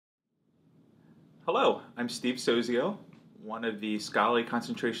Hello, I'm Steve Sozio, one of the scholarly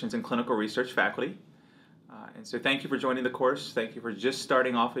concentrations in clinical research faculty. And so thank you for joining the course. Thank you for just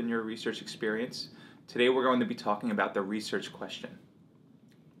starting off in your research experience. Today we're going to be talking about the research question.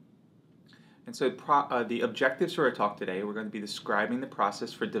 And so the objectives for our talk today, we're going to be describing the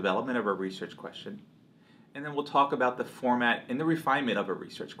process for development of a research question. And then we'll talk about the format and the refinement of a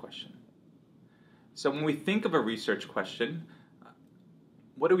research question. So when we think of a research question,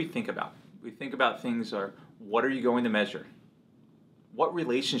 what do we think about? We think about things are, what are you going to measure? What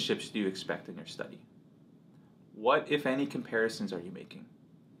relationships do you expect in your study? What, if any, comparisons are you making?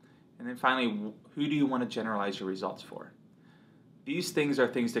 And then finally, who do you want to generalize your results for? These things are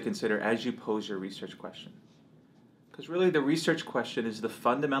things to consider as you pose your research question. Because really the research question is the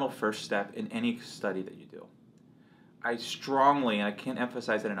fundamental first step in any study that you do. I strongly, and I can't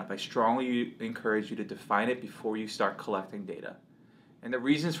emphasize that enough, I strongly encourage you to define it before you start collecting data. And the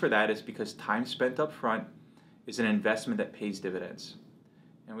reasons for that is because time spent up front is an investment that pays dividends.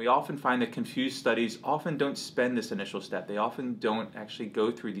 And we often find that confused studies often don't spend this initial step. They often don't actually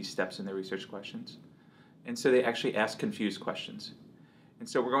go through these steps in their research questions. And so they actually ask confused questions. And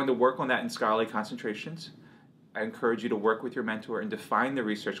so we're going to work on that in scholarly concentrations. I encourage you to work with your mentor and define the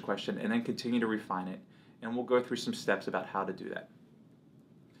research question and then continue to refine it. And we'll go through some steps about how to do that.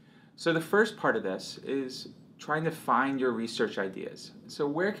 So the first part of this is trying to find your research ideas. So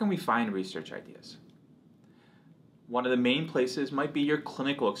where can we find research ideas? One of the main places might be your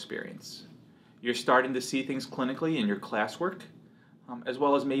clinical experience. You're starting to see things clinically in your classwork, as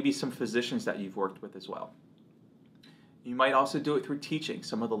well as maybe some physicians that you've worked with as well. You might also do it through teaching.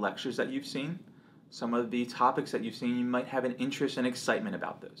 Some of the lectures that you've seen, some of the topics that you've seen, you might have an interest and excitement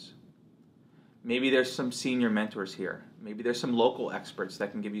about those. Maybe there's some senior mentors here. Maybe there's some local experts that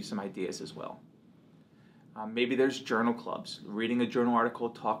can give you some ideas as well. Maybe there's journal clubs, reading a journal article,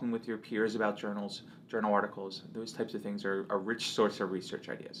 talking with your peers about journal articles. Those types of things are a rich source of research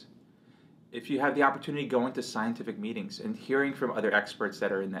ideas. If you have the opportunity going to scientific meetings and hearing from other experts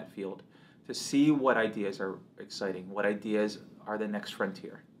that are in that field to see what ideas are exciting, what ideas are the next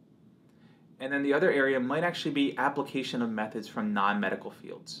frontier. And then the other area might actually be application of methods from non-medical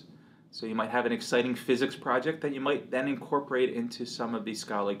fields. So you might have an exciting physics project that you might then incorporate into some of these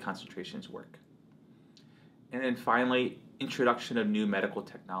scholarly concentrations work. And then finally, introduction of new medical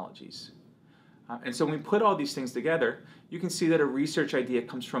technologies. And so when we put all these things together, you can see that a research idea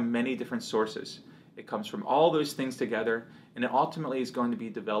comes from many different sources. It comes from all those things together, and it ultimately is going to be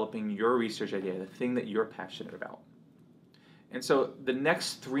developing your research idea, the thing that you're passionate about. And so the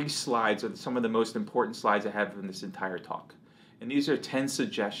next 3 slides are some of the most important slides I have in this entire talk. And these are 10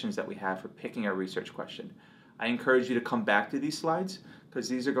 suggestions that we have for picking our research question. I encourage you to come back to these slides because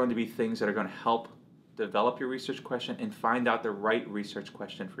these are going to be things that are going to help develop your research question and find out the right research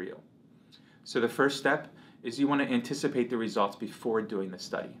question for you. So the first step is you want to anticipate the results before doing the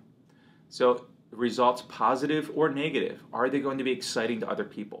study. So the results, positive or negative, are they going to be exciting to other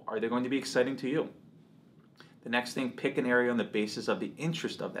people? Are they going to be exciting to you? The next thing, pick an area on the basis of the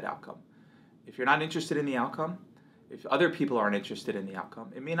interest of that outcome. If you're not interested in the outcome, if other people aren't interested in the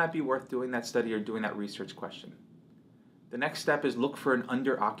outcome, it may not be worth doing that study or doing that research question. The next step is look for an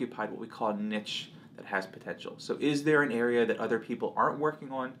underoccupied, what we call niche, that has potential. So is there an area that other people aren't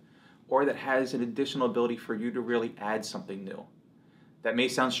working on or that has an additional ability for you to really add something new? That may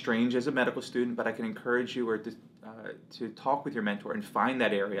sound strange as a medical student, but I can encourage you to talk with your mentor and find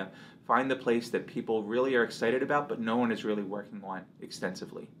that area, find the place that people really are excited about but no one is really working on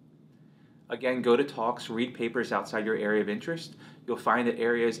extensively. Again, go to talks, read papers outside your area of interest. You'll find that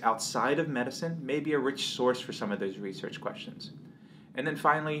areas outside of medicine may be a rich source for some of those research questions. And then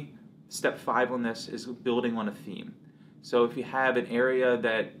finally, step 5 on this is building on a theme. So if you have an area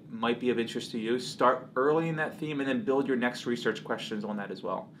that might be of interest to you, start early in that theme and then build your next research questions on that as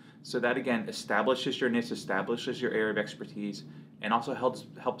well. So that again establishes your niche, establishes your area of expertise, and also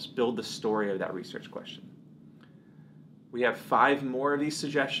helps build the story of that research question. We have 5 more of these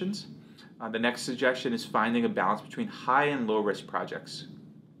suggestions. The next suggestion is finding a balance between high and low risk projects.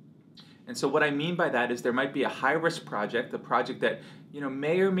 And so what I mean by that is there might be a high-risk project, a project that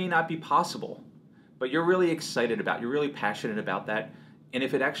may or may not be possible, but you're really excited about, you're really passionate about that, and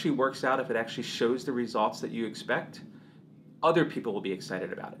if it actually works out, if it actually shows the results that you expect, other people will be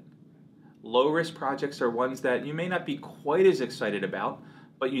excited about it. Low-risk projects are ones that you may not be quite as excited about,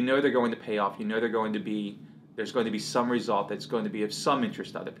 but you know they're going to pay off, you know there's going to be some result that's going to be of some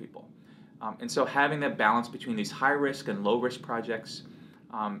interest to other people. And so having that balance between these high-risk and low-risk projects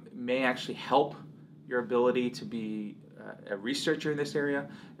may actually help your ability to be a researcher in this area,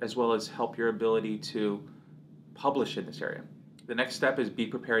 as well as help your ability to publish in this area. The next step is be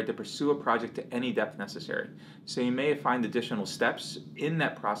prepared to pursue a project to any depth necessary. So you may find additional steps in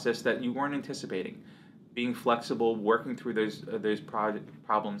that process that you weren't anticipating. Being flexible, working through those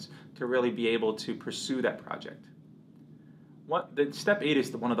problems to really be able to pursue that project. Step 8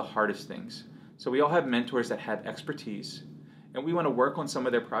 is one of the hardest things. So we all have mentors that have expertise, and we want to work on some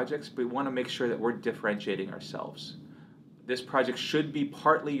of their projects, but we want to make sure that we're differentiating ourselves. This project should be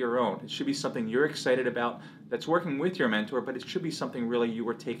partly your own. It should be something you're excited about that's working with your mentor, but it should be something really you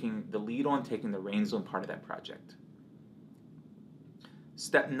were taking the lead on, taking the reins on part of that project.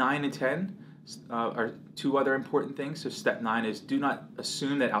 Step 9 and 10 are two other important things. So step 9 is do not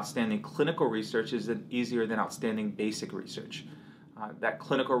assume that outstanding clinical research is easier than outstanding basic research. That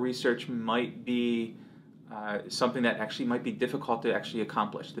clinical research might be something that actually might be difficult to actually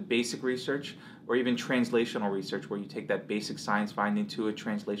accomplish. The basic research or even translational research, where you take that basic science finding to a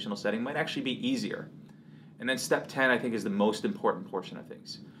translational setting, might actually be easier. And then step 10, I think, is the most important portion of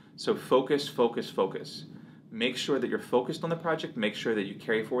things. So focus, focus, focus. Make sure that you're focused on the project. Make sure that you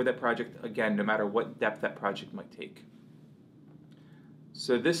carry forward that project, again, no matter what depth that project might take.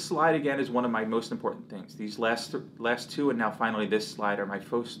 So this slide, again, is one of my most important things. These last two, and now finally this slide, are my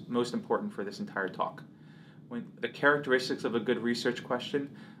most important for this entire talk. When the characteristics of a good research question,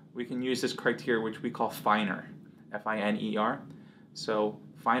 we can use this criteria which we call FINER, F-I-N-E-R. So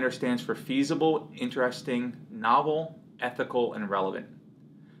FINER stands for feasible, interesting, novel, ethical, and relevant.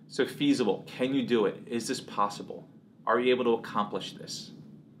 So feasible, can you do it? Is this possible? Are you able to accomplish this?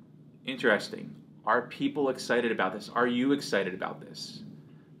 Interesting, are people excited about this? Are you excited about this?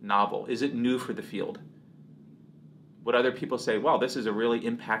 Novel, is it new for the field? Would other people say, wow, this is a really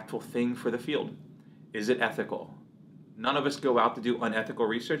impactful thing for the field? Is it ethical? None of us go out to do unethical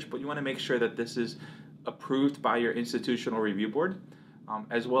research, but you want to make sure that this is approved by your institutional review board,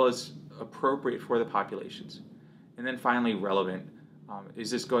 as well as appropriate for the populations. And then finally, relevant.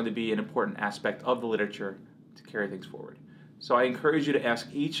 Is this going to be an important aspect of the literature to carry things forward? So I encourage you to ask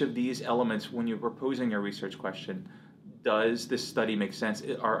each of these elements when you're proposing your research question. Does this study make sense?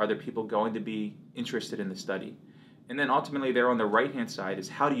 Are other people going to be interested in the study? And then ultimately there on the right-hand side is,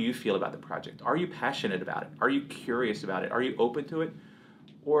 how do you feel about the project? Are you passionate about it? Are you curious about it? Are you open to it?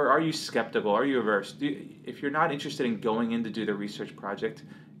 Or are you skeptical? Are you averse? If you're not interested in going in to do the research project,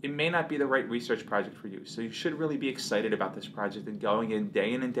 it may not be the right research project for you. So you should really be excited about this project and going in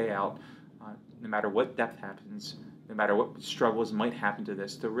and day out, no matter what depth happens, no matter what struggles might happen to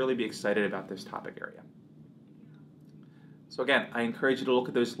this, to really be excited about this topic area. So again, I encourage you to look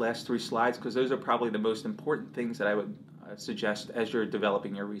at those last 3 slides, because those are probably the most important things that I would suggest as you're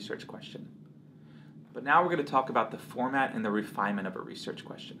developing your research question. But now we're going to talk about the format and the refinement of a research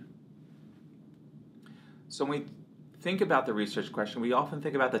question. So when we think about the research question, we often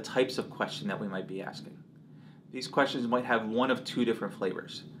think about the types of question that we might be asking. These questions might have one of 2 different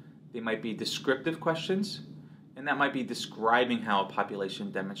flavors. They might be descriptive questions, and that might be describing how a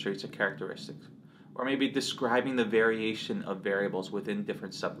population demonstrates a characteristic, or maybe describing the variation of variables within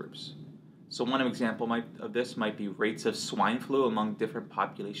different subgroups. So one example of this might be rates of swine flu among different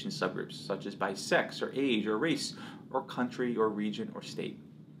population subgroups, such as by sex or age or race or country or region or state.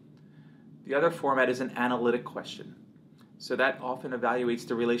 The other format is an analytic question. So that often evaluates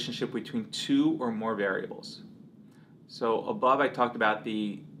the relationship between 2 or more variables. So above I talked about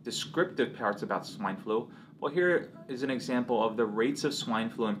the descriptive parts about swine flu. Well, here is an example of the rates of swine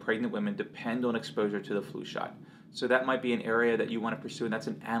flu in pregnant women depend on exposure to the flu shot. So that might be an area that you want to pursue, and that's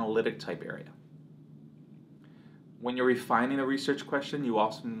an analytic type area. When you're refining a research question, you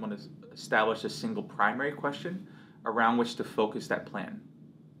also want to establish a single primary question around which to focus that plan.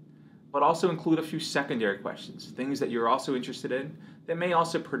 But also include a few secondary questions, things that you're also interested in that may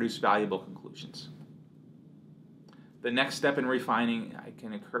also produce valuable conclusions. The next step in refining, I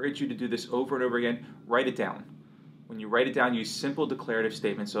can encourage you to do this over and over again. Write it down. When you write it down, use simple declarative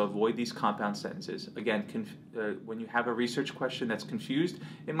statements, so avoid these compound sentences. Again, when you have a research question that's confused,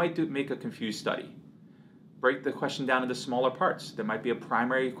 it might make a confused study. Break the question down into smaller parts. There might be a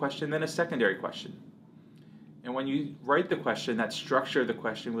primary question, then a secondary question. And when you write the question, that structure of the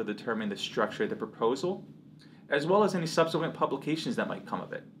question will determine the structure of the proposal, as well as any subsequent publications that might come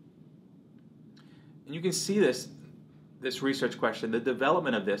of it. And you can see this research question, the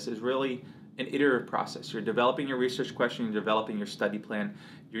development of this is really an iterative process. You're developing your research question, you're developing your study plan,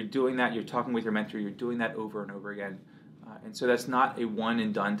 you're doing that, you're talking with your mentor, you're doing that over and over again. And so that's not a one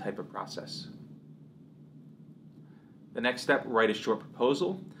and done type of process. The next step, write a short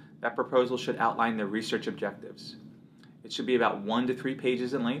proposal. That proposal should outline the research objectives. It should be about 1 to 3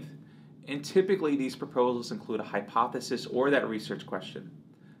 pages in length, and typically these proposals include a hypothesis or that research question,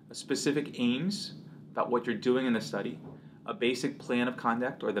 a specific aims about what you're doing in the study, a basic plan of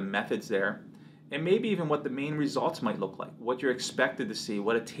conduct or the methods there, and maybe even what the main results might look like, what you're expected to see,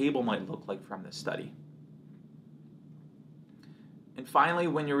 what a table might look like from this study. And finally,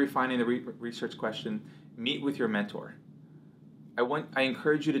 when you're refining the research question, meet with your mentor. I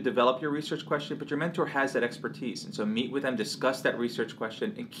encourage you to develop your research question, but your mentor has that expertise. And so meet with them, discuss that research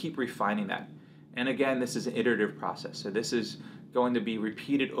question, and keep refining that. And again, this is an iterative process. So this is going to be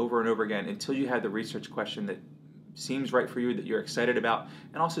repeated over and over again until you have the research question that seems right for you, that you're excited about,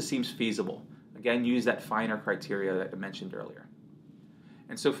 and also seems feasible. Again, use that finer criteria that I mentioned earlier.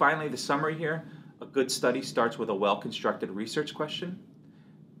 And so finally, the summary here, a good study starts with a well-constructed research question.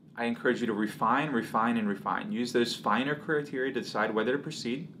 I encourage you to refine, refine, and refine. Use those finer criteria to decide whether to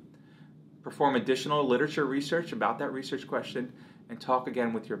proceed. Perform additional literature research about that research question, and talk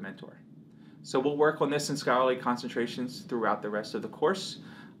again with your mentor. So we'll work on this in scholarly concentrations throughout the rest of the course.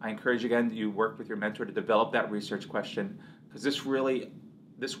 I encourage again that you work with your mentor to develop that research question, because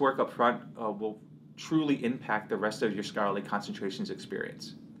this work up front will truly impact the rest of your scholarly concentrations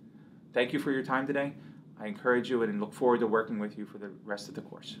experience. Thank you for your time today. I encourage you and look forward to working with you for the rest of the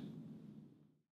course.